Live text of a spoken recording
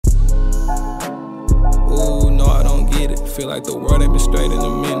feel like the world ain't been straight in a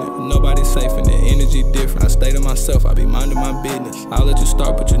minute. Nobody's safe and the energy different. I stay to myself, I be minding my business. I'll let you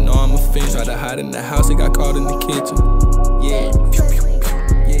start, but you know I'm a finish. Try to hide in the house, he got caught in the kitchen. Yeah,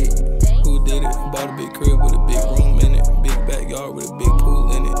 yeah. Who did it? Bought a big crib with a big room in it. Big backyard with a big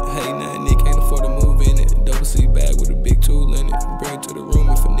pool in it. Hey, now nigga can't afford to move in it. Double C bag with a big tool in it. Bring it to the room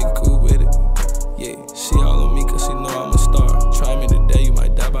if a nigga cool with it. Yeah, she all on me cause she know I'm a star. Try me today, you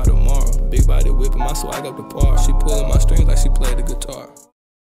might die by tomorrow. Big body whipping my swag up the par. She pulling my strings like she played the guitar.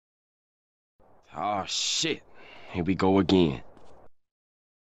 Oh shit, here we go again.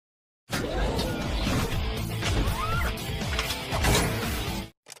 The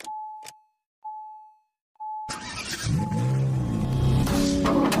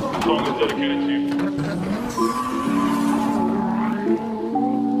song is dedicated to you.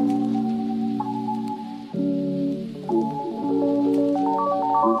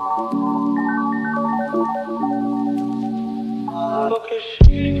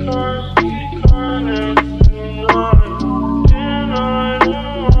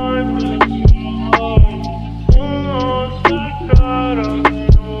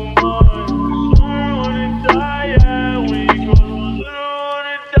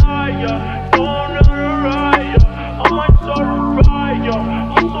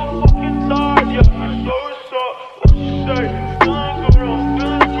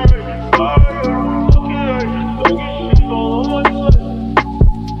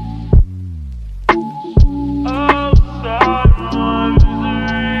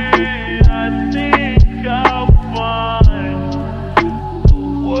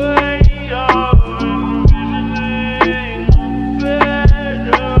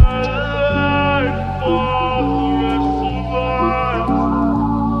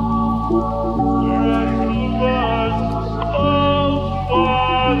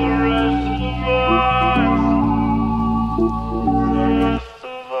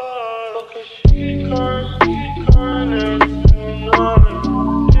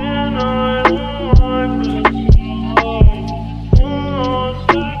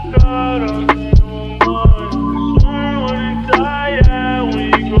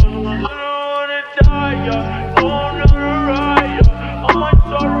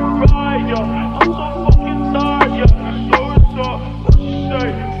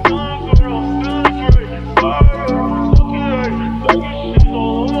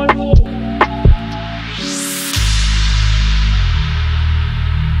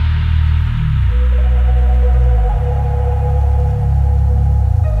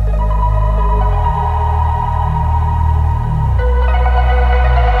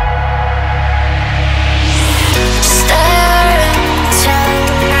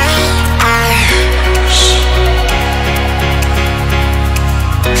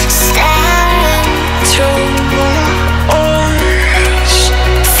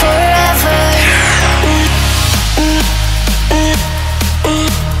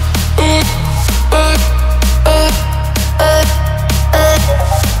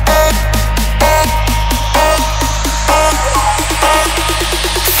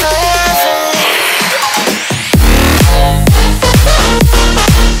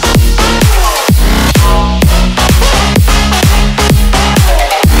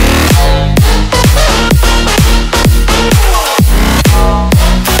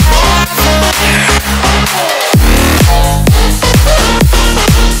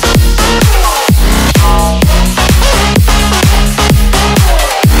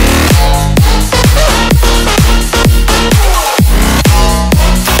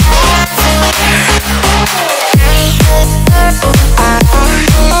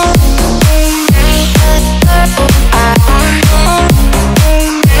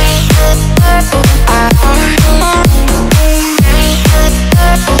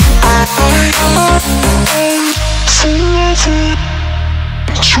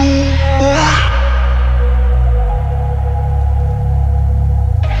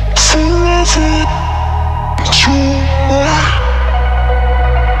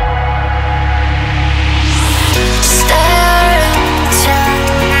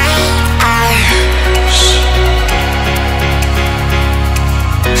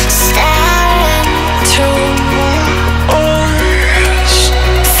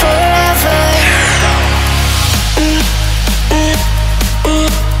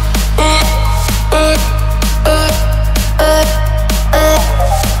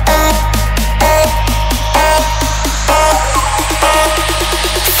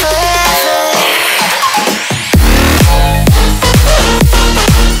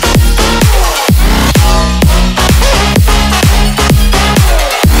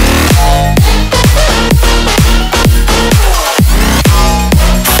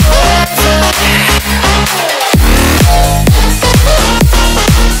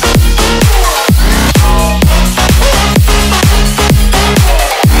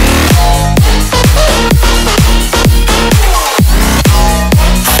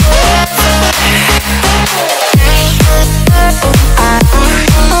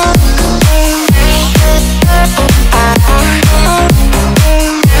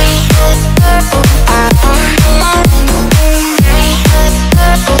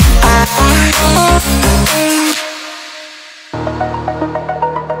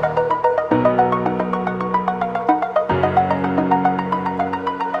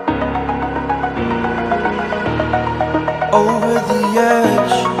 over the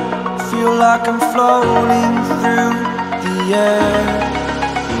edge. Feel like I'm floating through the air.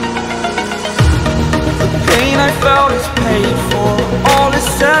 The pain I felt is paid for, all is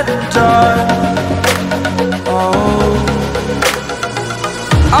said and done. Oh,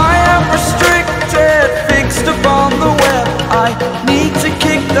 I am restricted, fixed upon the web. I need to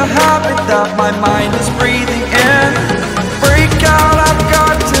kick the habit that my mind is breathing.